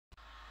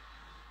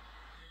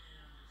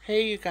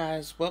Hey you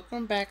guys,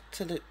 welcome back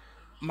to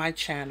my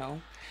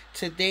channel.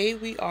 Today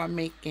we are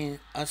making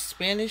a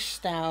Spanish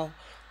style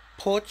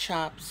pork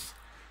chops,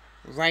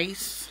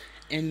 rice,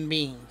 and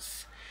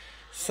beans.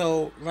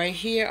 So right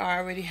here I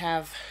already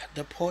have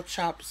the pork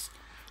chops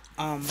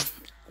um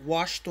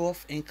washed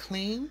off and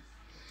clean,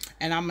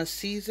 and I'm gonna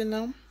season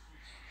them.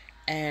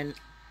 And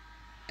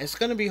it's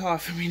gonna be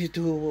hard for me to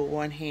do it with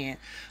one hand,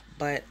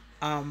 but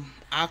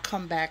I'll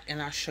come back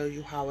and I'll show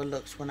you how it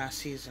looks when I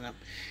season them.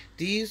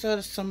 These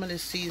are some of the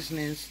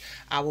seasonings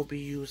I will be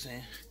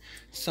using.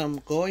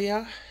 Some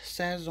Goya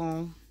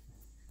Sazon.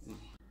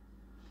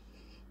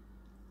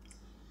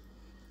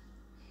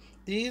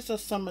 These are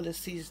some of the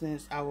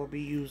seasonings I will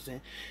be using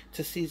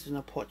to season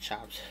the pork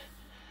chops.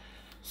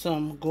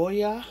 Some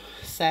Goya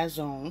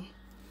Sazon.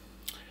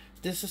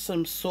 This is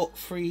some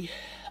salt-free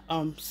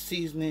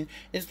seasoning.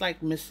 It's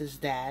like Mrs.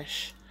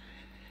 Dash.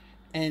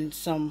 And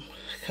some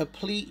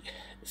complete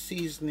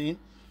seasoning,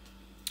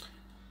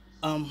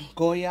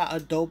 Goya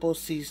Adobo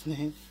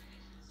seasoning,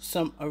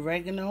 some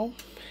oregano,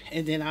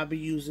 and then I'll be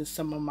using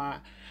some of my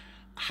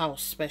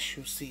house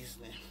special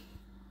seasoning.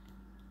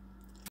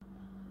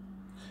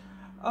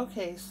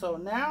 Okay, so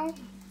now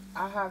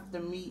I have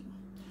the meat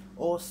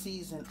all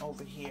seasoned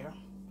over here.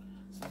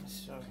 So let me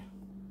show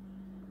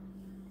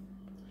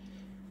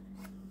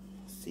you.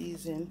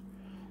 Seasoned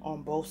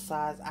on both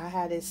sides. I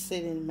had it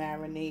sitting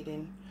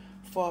marinating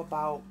for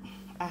about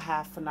a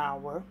half an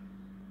hour.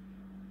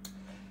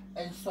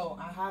 And so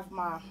I have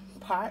my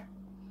pot.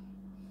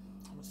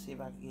 Let's see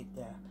if I can get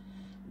that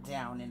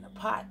down in the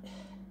pot.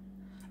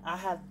 I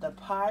have the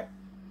pot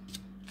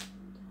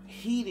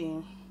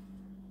heating.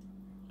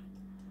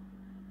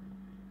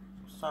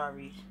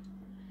 Sorry.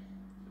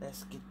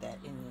 Let's get that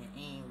in the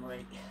aim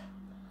right.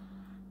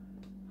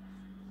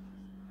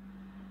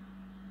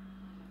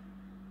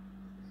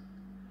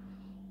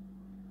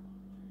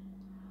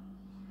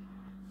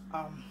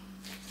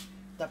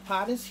 The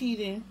pot is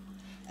heating,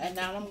 and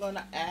now I'm going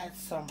to add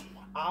some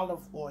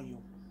olive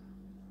oil.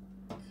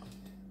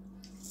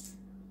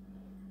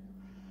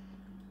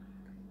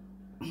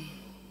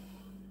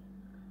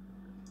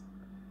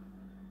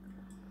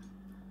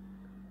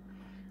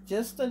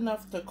 Just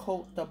enough to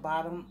coat the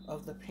bottom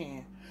of the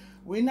pan.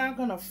 We're not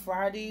going to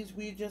fry these.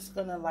 We're just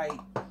going to like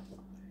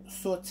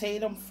saute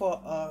them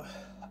for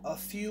a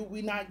few.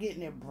 We're not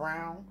getting it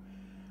brown.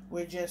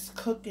 We're just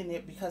cooking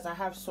it because I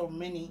have so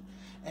many,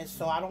 and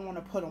so I don't want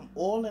to put them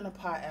all in a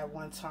pot at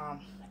one time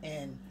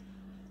and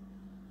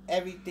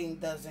everything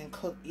doesn't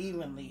cook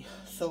evenly.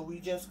 So we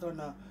just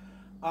gonna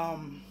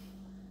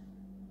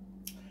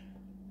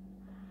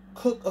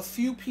cook a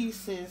few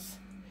pieces,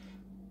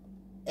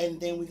 and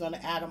then we're gonna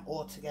add them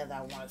all together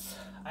at once.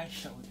 I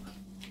show you.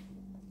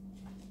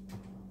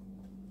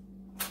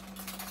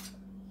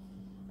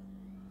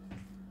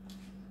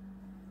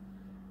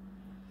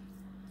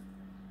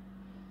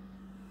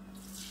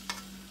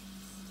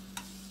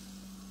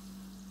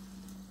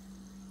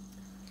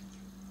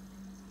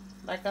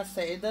 Like I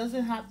said, it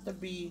doesn't have to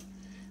be,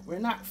 we're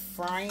not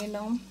frying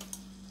them.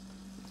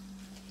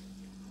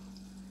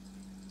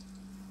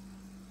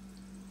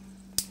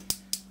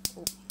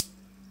 Ooh.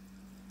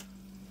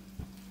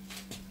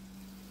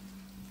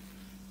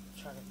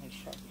 Try to make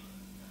sure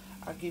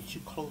I'll get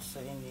you closer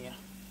in there.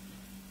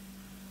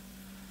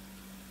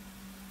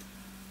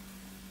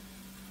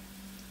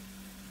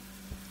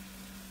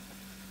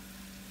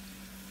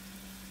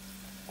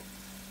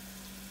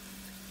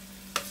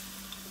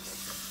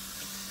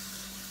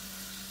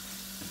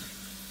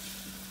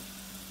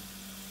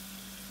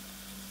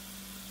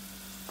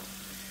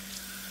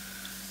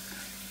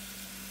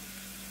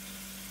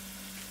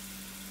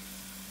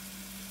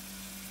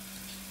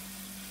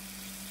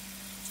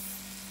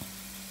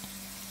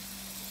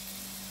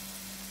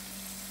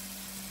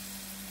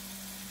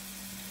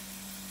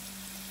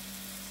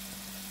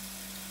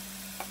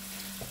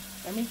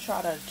 Let me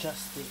try to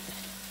adjust it.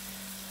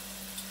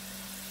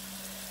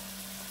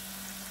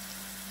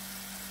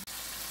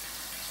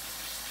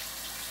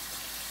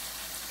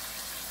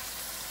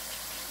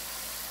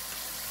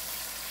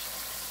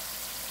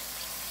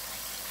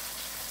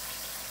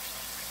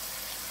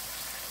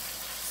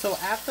 So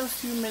after a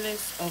few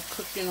minutes of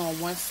cooking on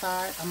one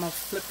side, I'm going to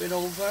flip it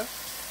over.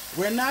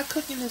 We're not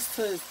cooking this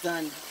till it's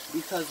done,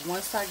 because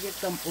once I get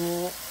them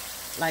all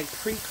like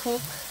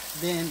pre-cooked,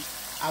 then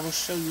I will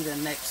show you the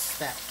next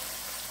step.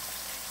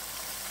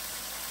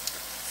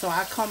 So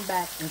I'll come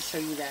back and show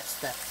you that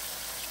step.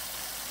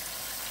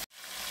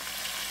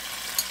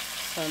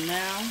 So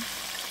now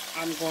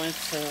I'm going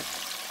to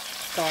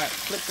start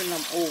flipping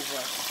them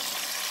over.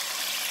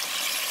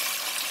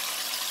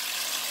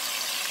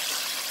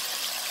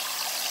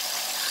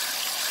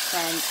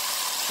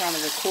 Trying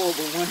to record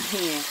with one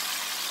hand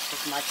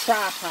because my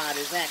tripod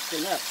is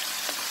acting up.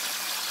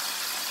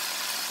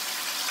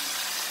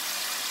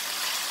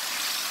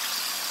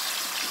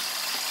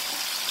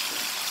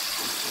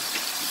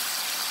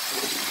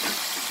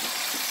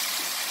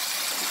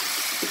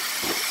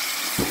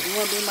 You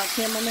want to be my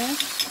cameraman?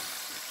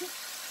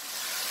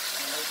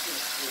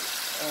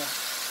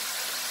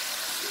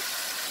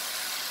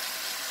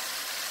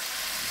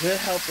 Good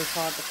help is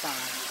hard to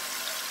find.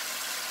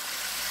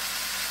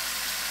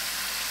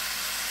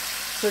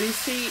 So you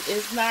see,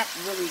 it's not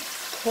really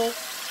cooked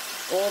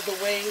all the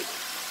way.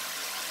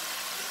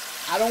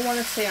 I don't want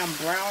to say I'm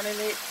browning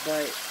it,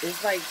 but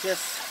it's like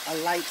just a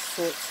light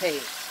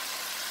saute.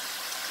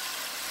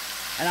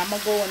 And I'm going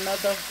to go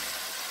another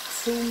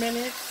 2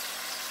 minutes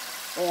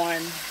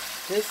on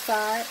this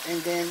side,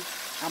 and then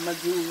I'm going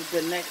to do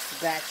the next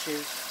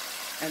batches,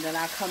 and then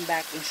I'll come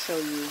back and show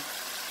you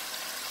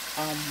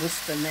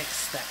what's the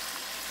next step.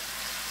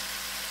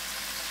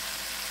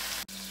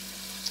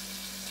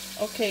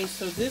 Okay,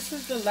 so this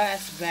is the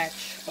last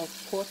batch of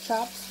pork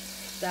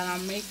chops that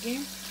I'm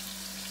making,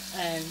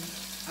 and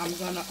I'm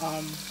gonna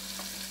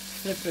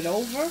flip it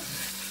over.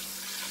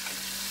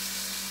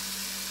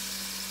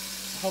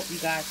 I hope you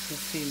guys can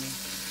see me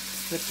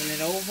flipping it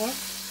over.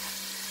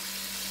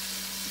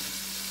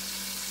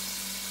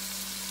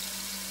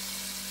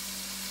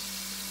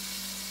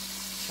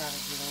 Try to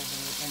get over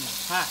in the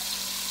pot.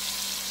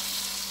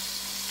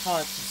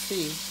 Hard to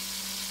see.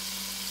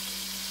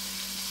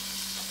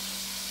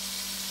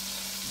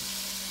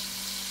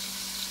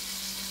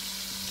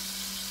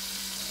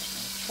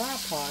 The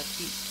tripod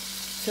keeps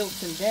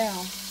tilting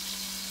down.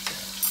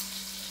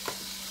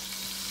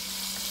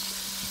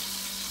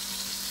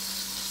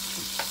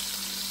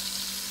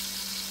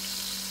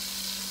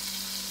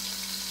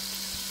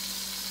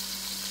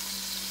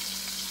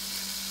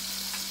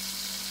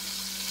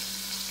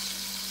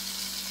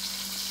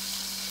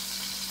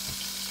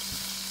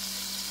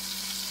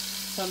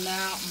 So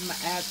now I'm going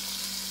to add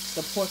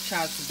the pork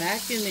chops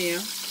back in there.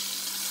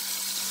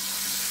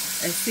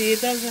 And see,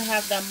 it doesn't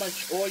have that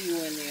much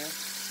oil in there.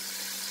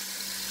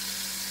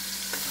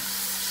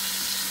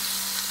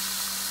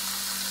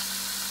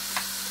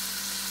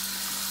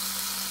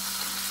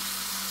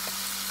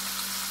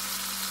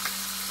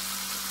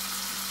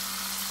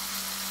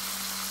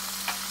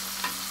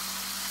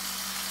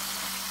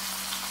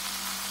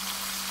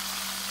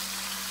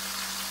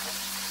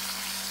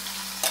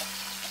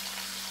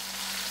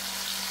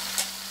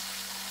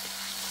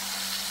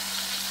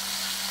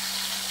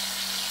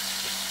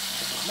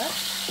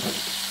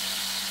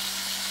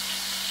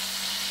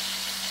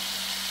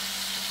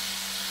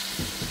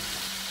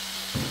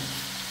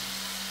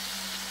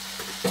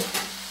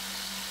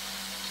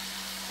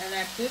 And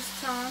at this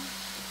time,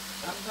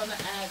 I'm going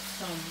to add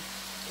some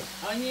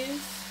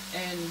onions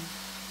and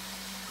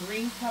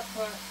green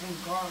pepper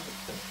and garlic.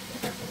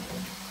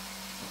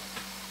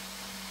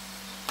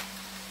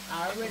 I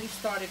already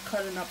started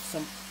cutting up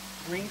some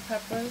green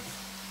peppers,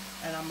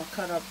 and I'm going to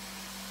cut up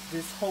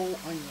this whole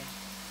onion.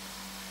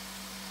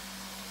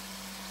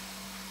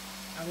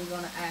 And we're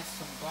going to add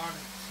some garlic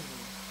to it.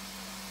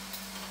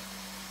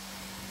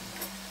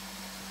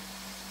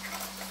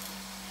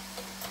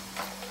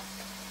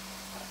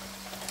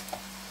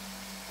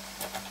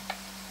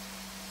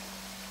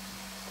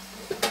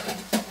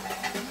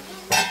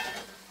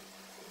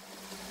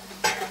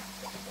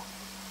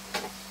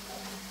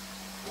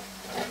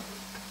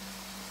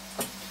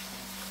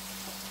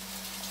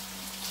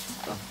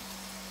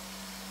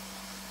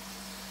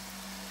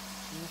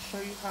 I'm going to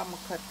show you how I'm going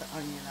to cut the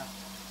onion up.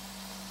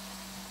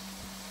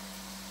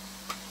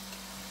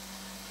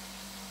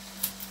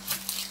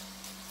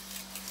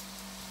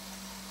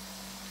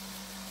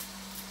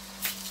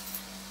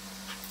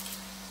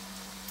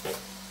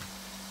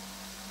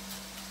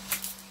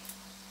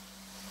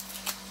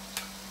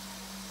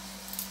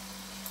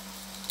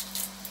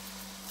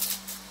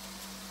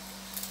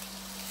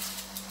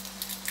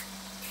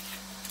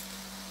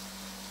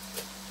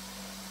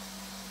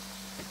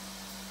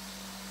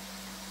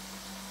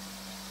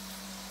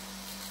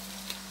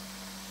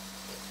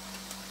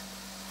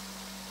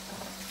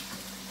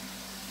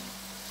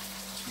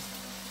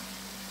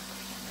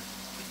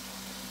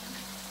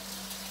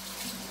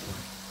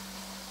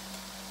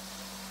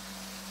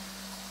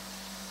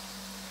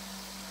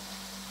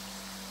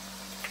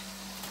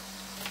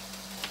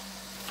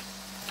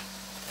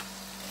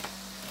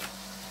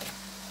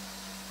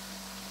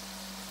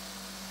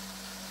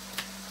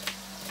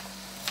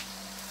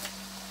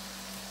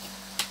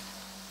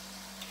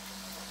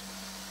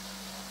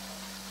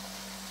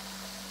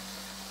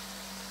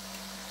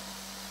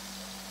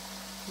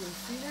 You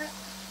see that?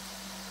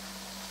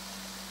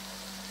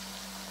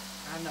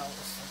 I know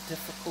it's a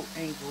difficult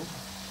angle,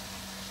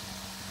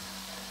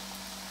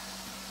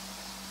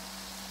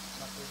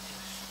 but we're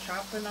just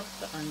chopping up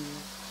the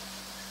onion.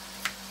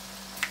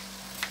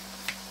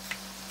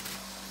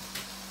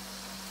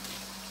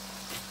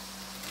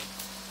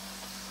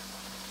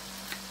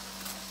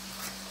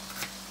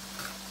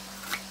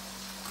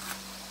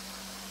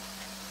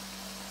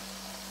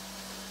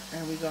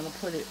 And we're going to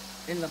put it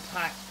in the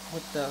pot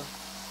with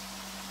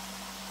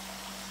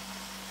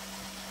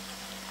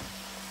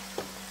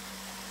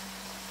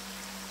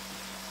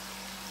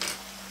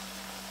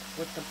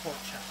the pork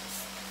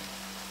chops.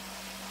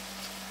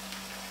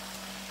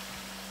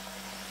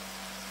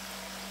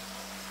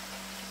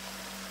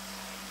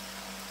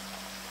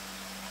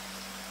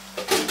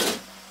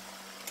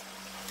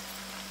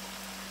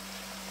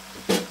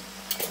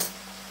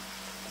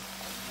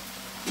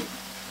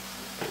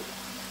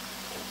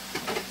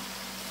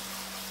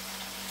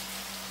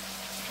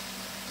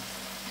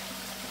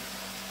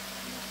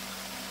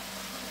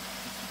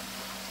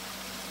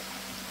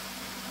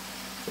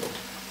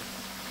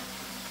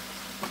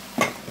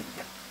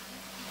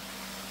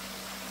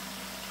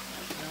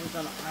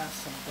 we're gonna add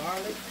some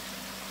garlic.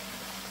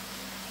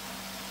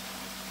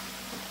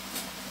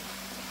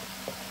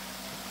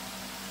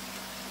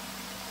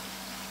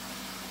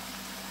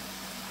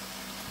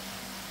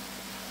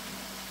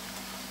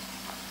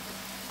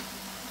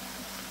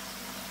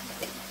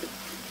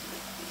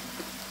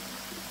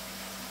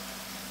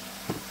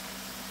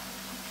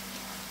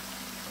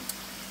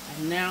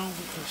 And now we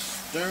can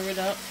stir it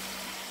up.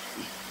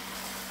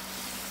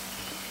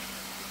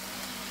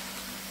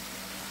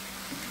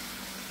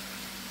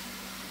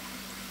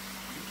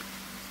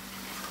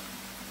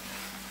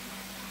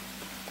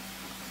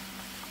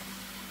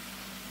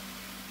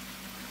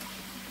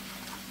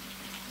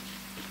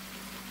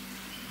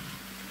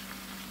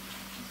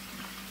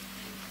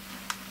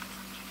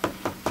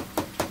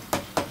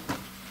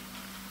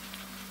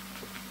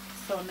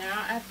 So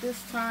now at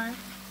this time,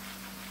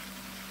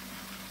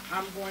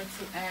 I'm going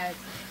to add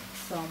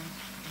some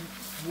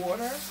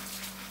water.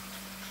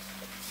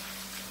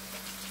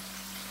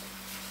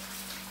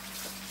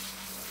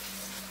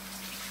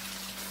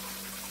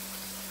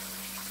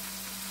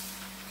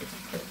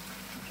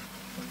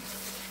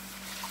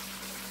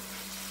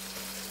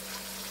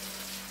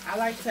 I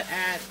like to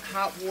add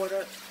hot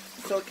water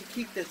so it can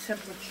keep the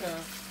temperature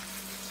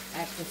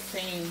at the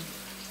same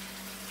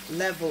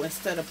level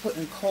instead of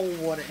putting cold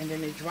water and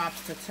then it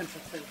drops the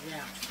temperature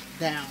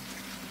down.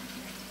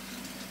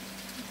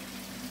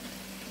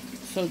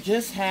 So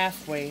just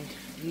halfway,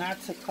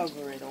 not to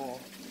cover it all.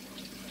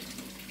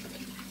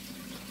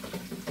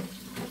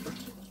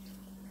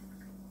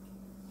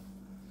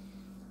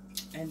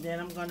 And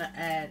then I'm gonna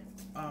add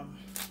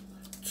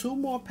 2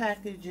 more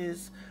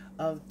packages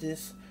of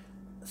this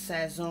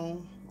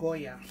Sazon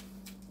Goya.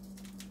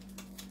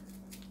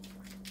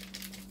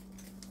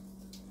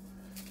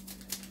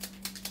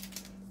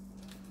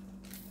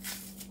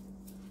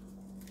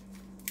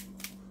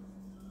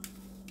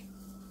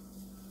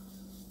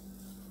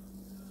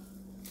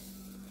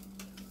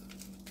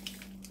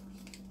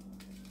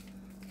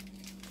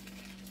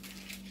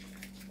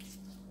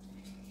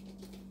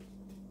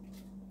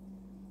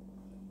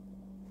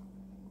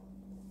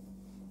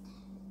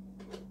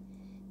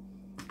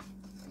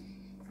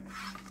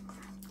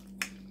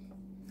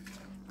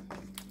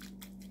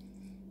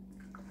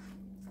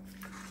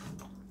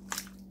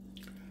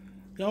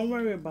 Don't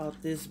worry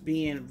about this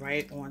being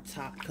right on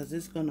top because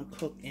it's going to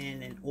cook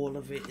in and all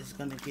of it is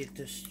going to get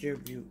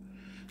distributed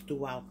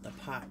throughout the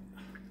pot.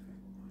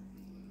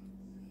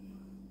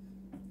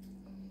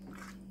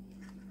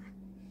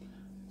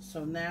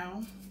 So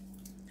now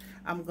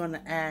I'm going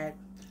to add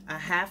a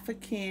half a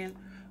can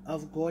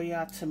of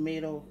Goya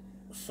tomato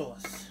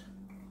sauce.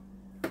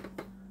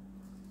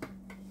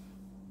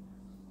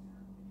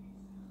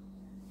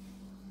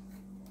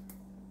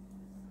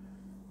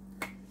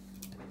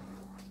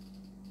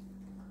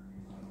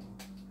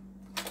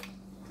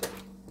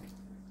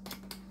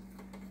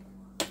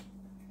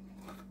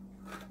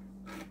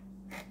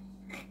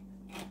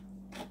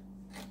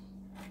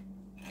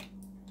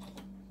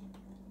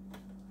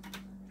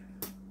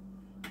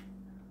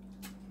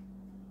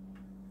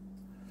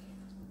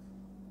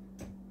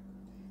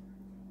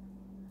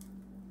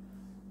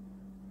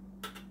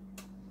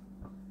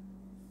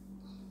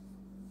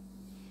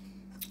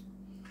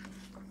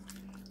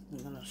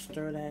 I'm going to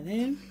stir that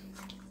in.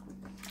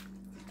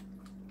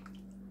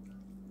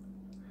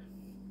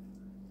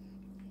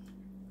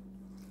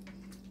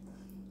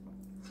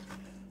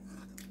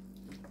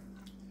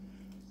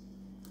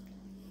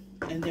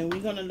 And then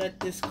we're going to let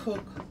this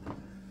cook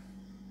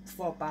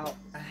for about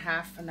a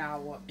half an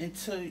hour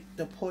until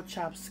the pork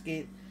chops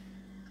get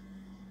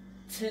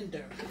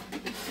tender.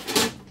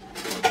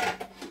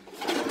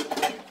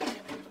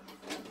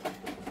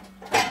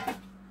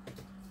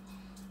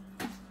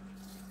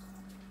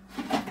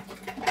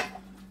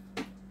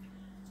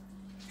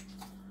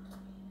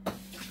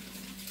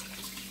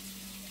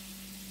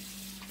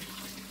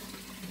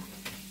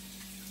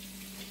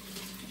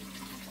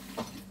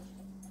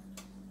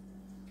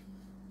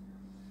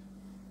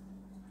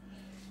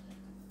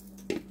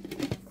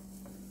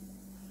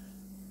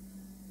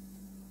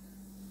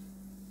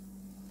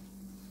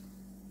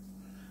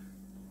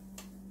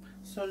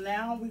 So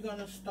now we're going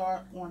to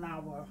start on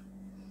our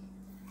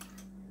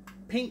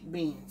pink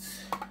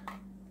beans.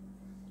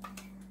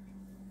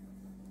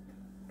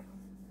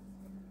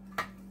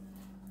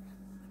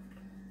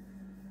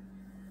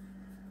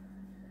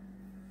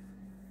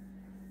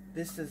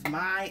 This is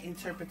my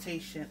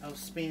interpretation of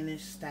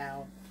Spanish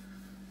style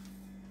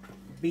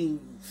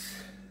beans.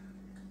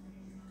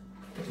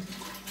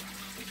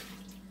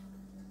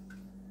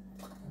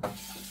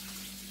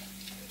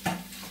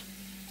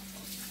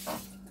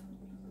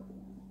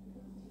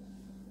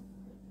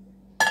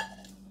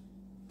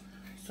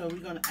 So we're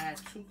going to add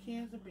 2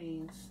 cans of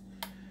beans.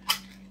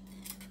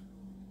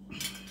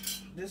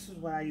 This is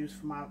what I use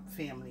for my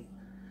family.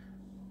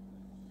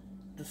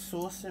 The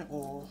sauce and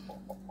oil.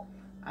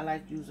 I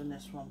like using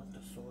this one with the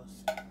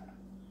sauce.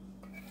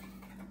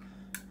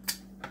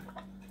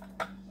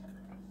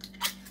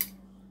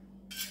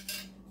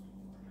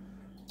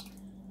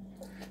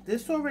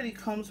 This already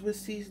comes with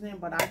seasoning,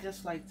 but I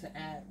just like to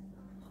add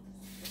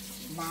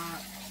my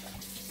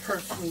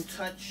personal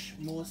touch,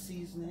 more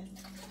seasoning.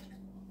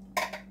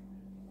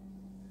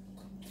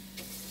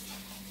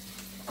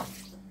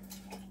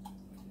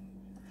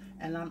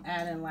 And I'm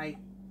adding like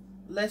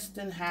less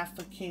than half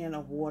a can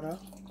of water.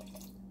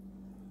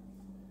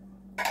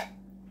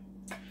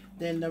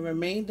 Then the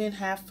remaining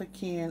half a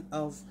can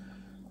of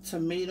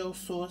tomato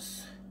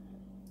sauce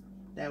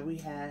that we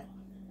had.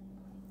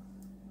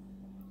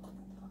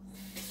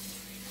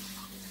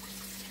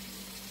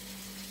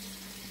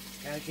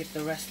 Gotta get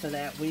the rest of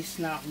that, waste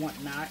not,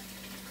 want not.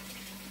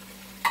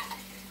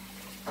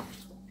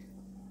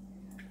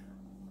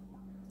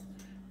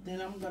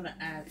 Then I'm gonna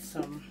add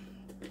some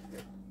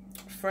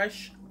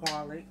fresh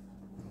garlic.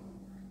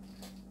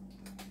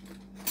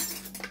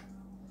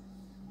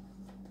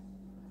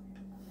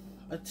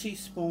 A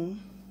teaspoon.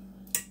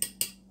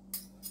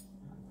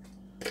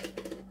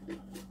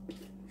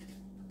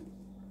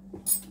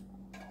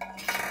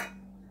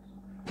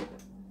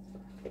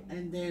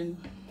 And then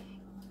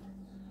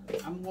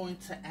I'm going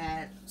to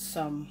add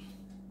some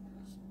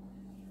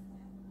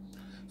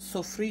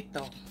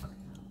Sofrito.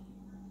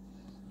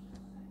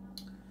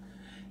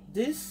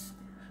 This,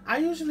 I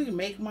usually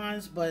make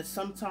mine, but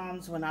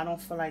sometimes when I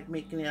don't feel like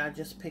making it, I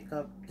just pick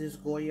up this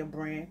Goya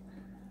brand.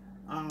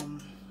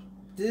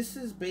 This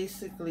is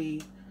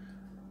basically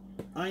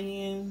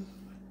onion,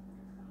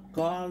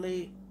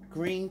 garlic,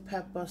 green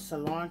pepper,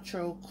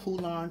 cilantro,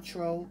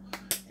 culantro,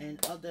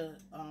 and other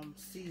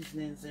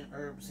seasonings and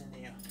herbs in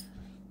there.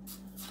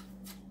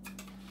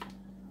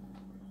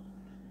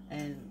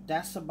 And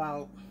that's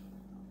about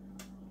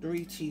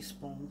 3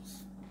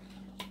 teaspoons.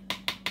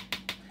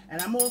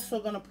 And I'm also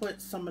going to put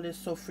some of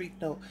this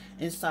Sofrito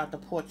inside the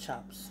pork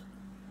chops.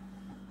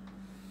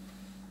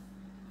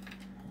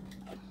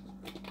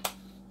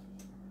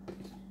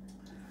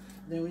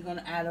 Then we're going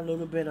to add a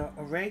little bit of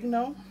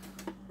oregano.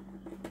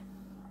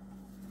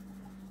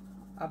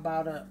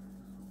 About a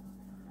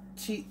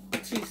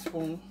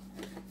teaspoon.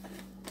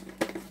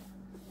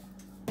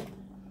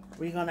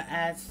 We're going to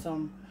add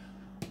some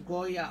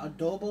Goya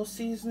Adobo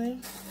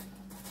seasoning.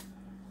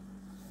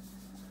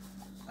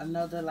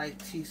 Another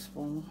like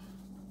teaspoon.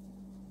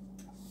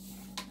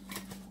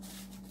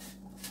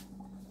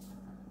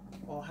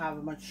 Or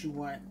however much you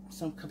want.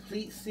 Some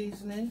complete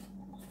seasoning.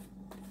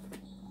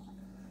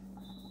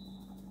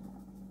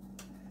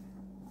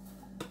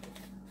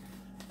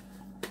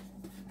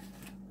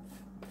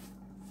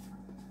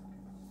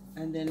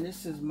 And then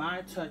this is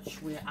my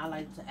touch where I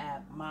like to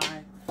add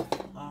my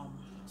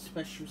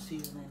special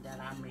seasoning that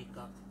I make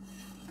up.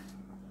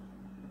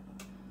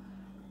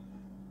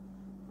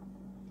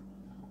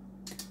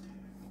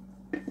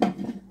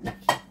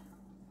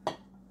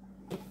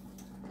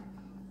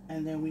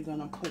 And then we're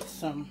gonna put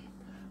some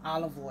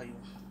olive oil.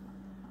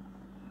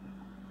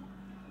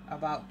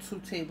 About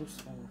 2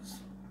 tablespoons.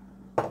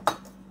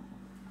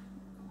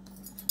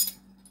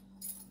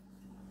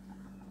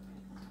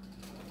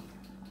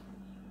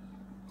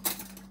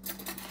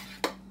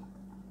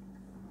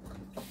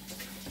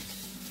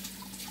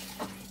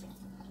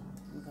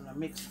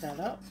 Mix that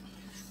up.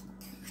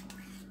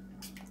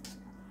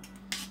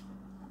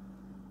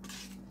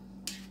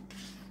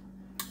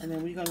 And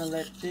then we're going to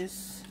let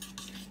this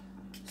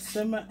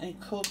simmer and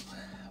cook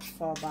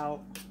for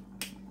about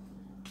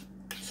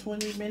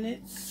 20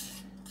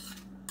 minutes.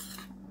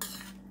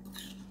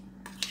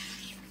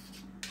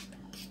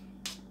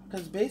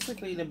 Because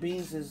basically the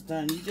beans is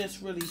done. You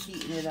just really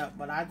heating it up.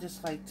 But I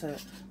just like to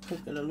cook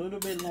it a little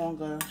bit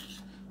longer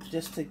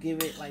just to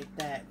give it like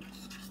that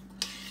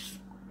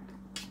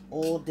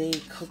all day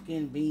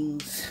cooking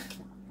beans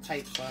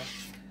type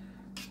of,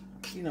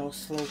 you know,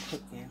 slow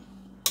cooking.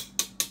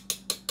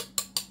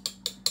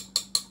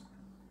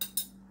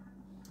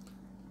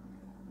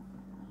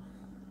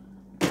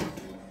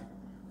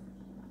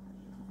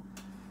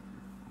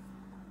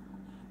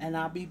 And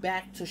I'll be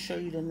back to show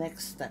you the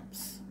next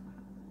steps.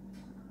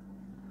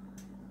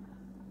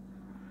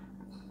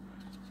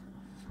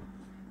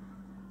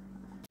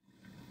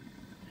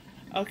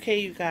 Okay,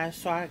 you guys,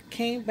 so I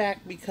came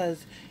back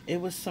because it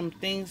was some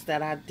things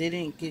that I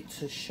didn't get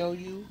to show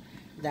you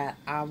that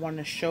I want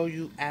to show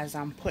you as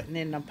I'm putting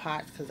in the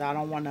pot, because I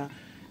don't want to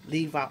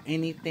leave out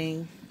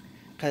anything,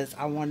 because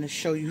I want to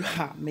show you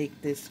how I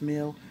make this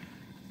meal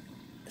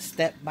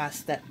step by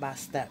step by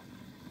step.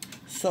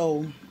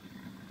 So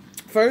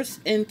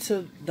first,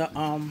 into the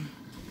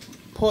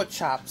pork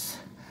chops,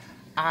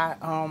 I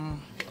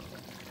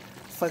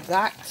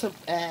forgot to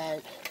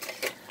add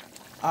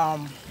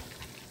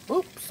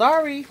oops,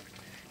 sorry.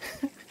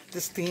 The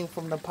steam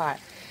from the pot.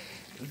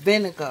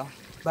 Vinegar.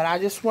 But I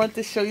just want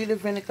to show you the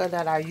vinegar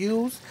that I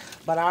use.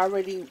 But I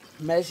already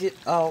measured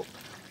out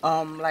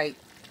like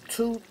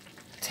 2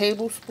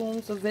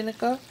 tablespoons of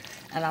vinegar.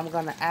 And I'm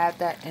going to add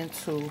that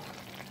into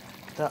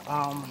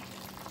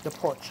the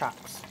pork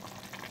chops.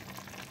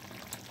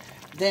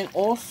 Then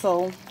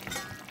also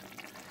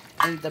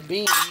in the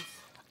beans,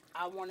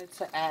 I wanted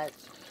to add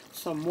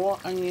some more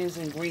onions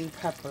and green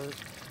peppers,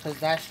 because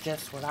that's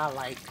just what I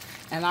like.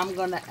 And I'm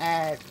going to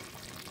add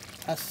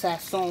a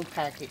Sazon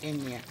packet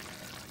in there.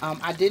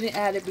 I didn't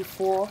add it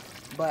before,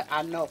 but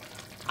I know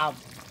I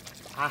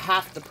I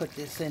have to put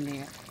this in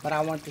there, but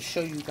I want to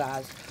show you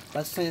guys.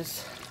 But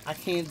since I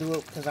can't do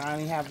it because I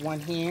only have one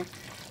hand,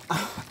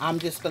 I'm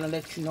just going to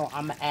let you know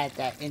I'm going to add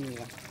that in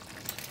there.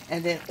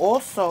 And then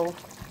also,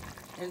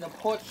 in the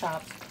pork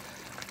chops,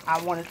 I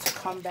wanted to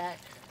come back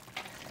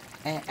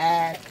and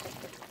add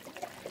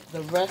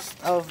the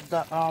rest of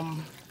the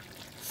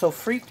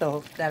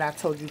sofrito that I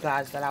told you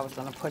guys that I was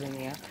going to put in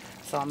there.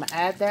 So I'm going to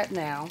add that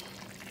now.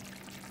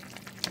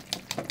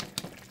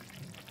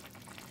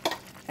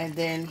 And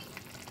then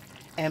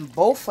in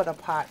both of the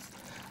pots,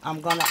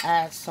 I'm going to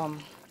add some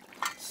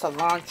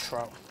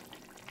cilantro.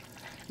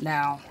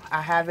 Now,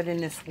 I have it in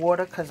this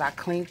water because I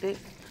cleaned it.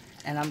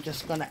 And I'm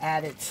just going to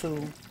add it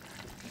to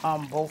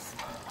both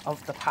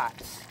of the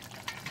pots.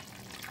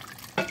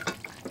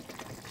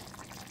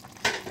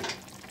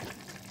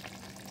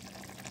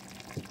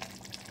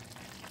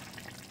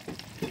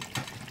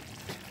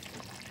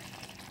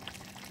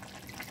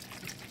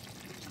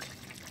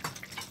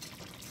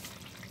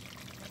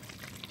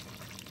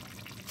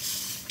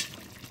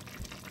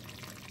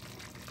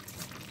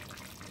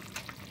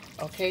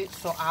 Okay,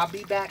 so I'll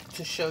be back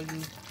to show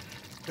you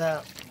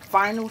the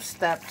final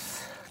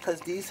steps because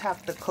these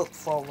have to cook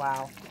for a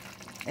while.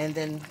 And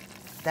then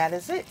that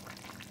is it.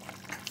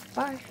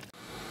 Bye.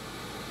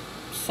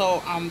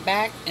 So I'm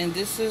back, and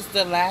this is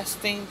the last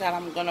thing that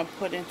I'm going to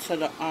put into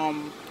the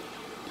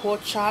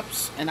pork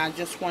chops. And I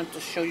just want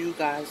to show you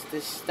guys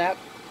this step.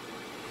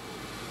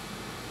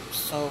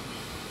 So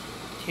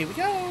here we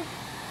go.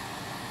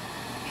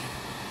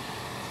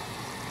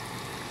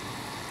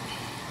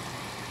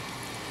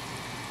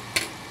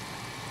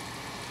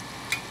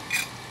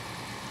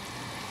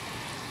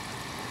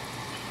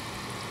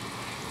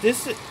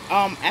 This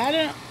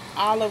adding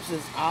olives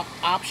is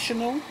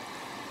optional,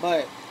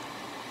 but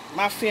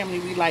my family,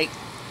 we like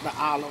the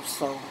olives,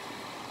 so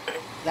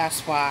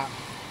that's why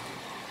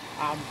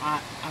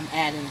I'm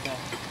adding them.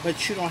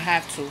 But you don't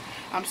have to.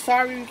 I'm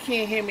sorry you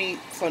can't hear me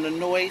for the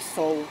noise,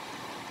 so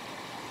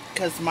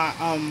because my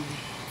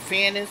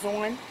fan is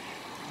on.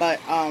 But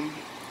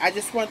I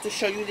just want to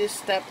show you this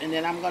step, and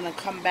then I'm gonna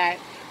come back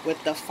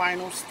with the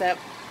final step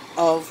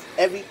of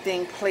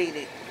everything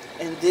plated.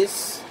 And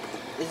this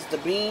is the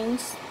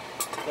beans.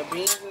 The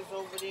beans is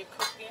over there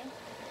cooking.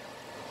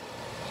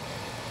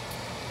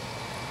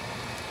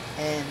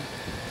 And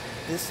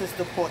this is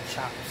the pork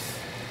chops.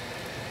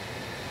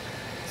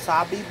 So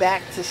I'll be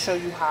back to show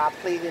you how I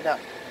plate it up.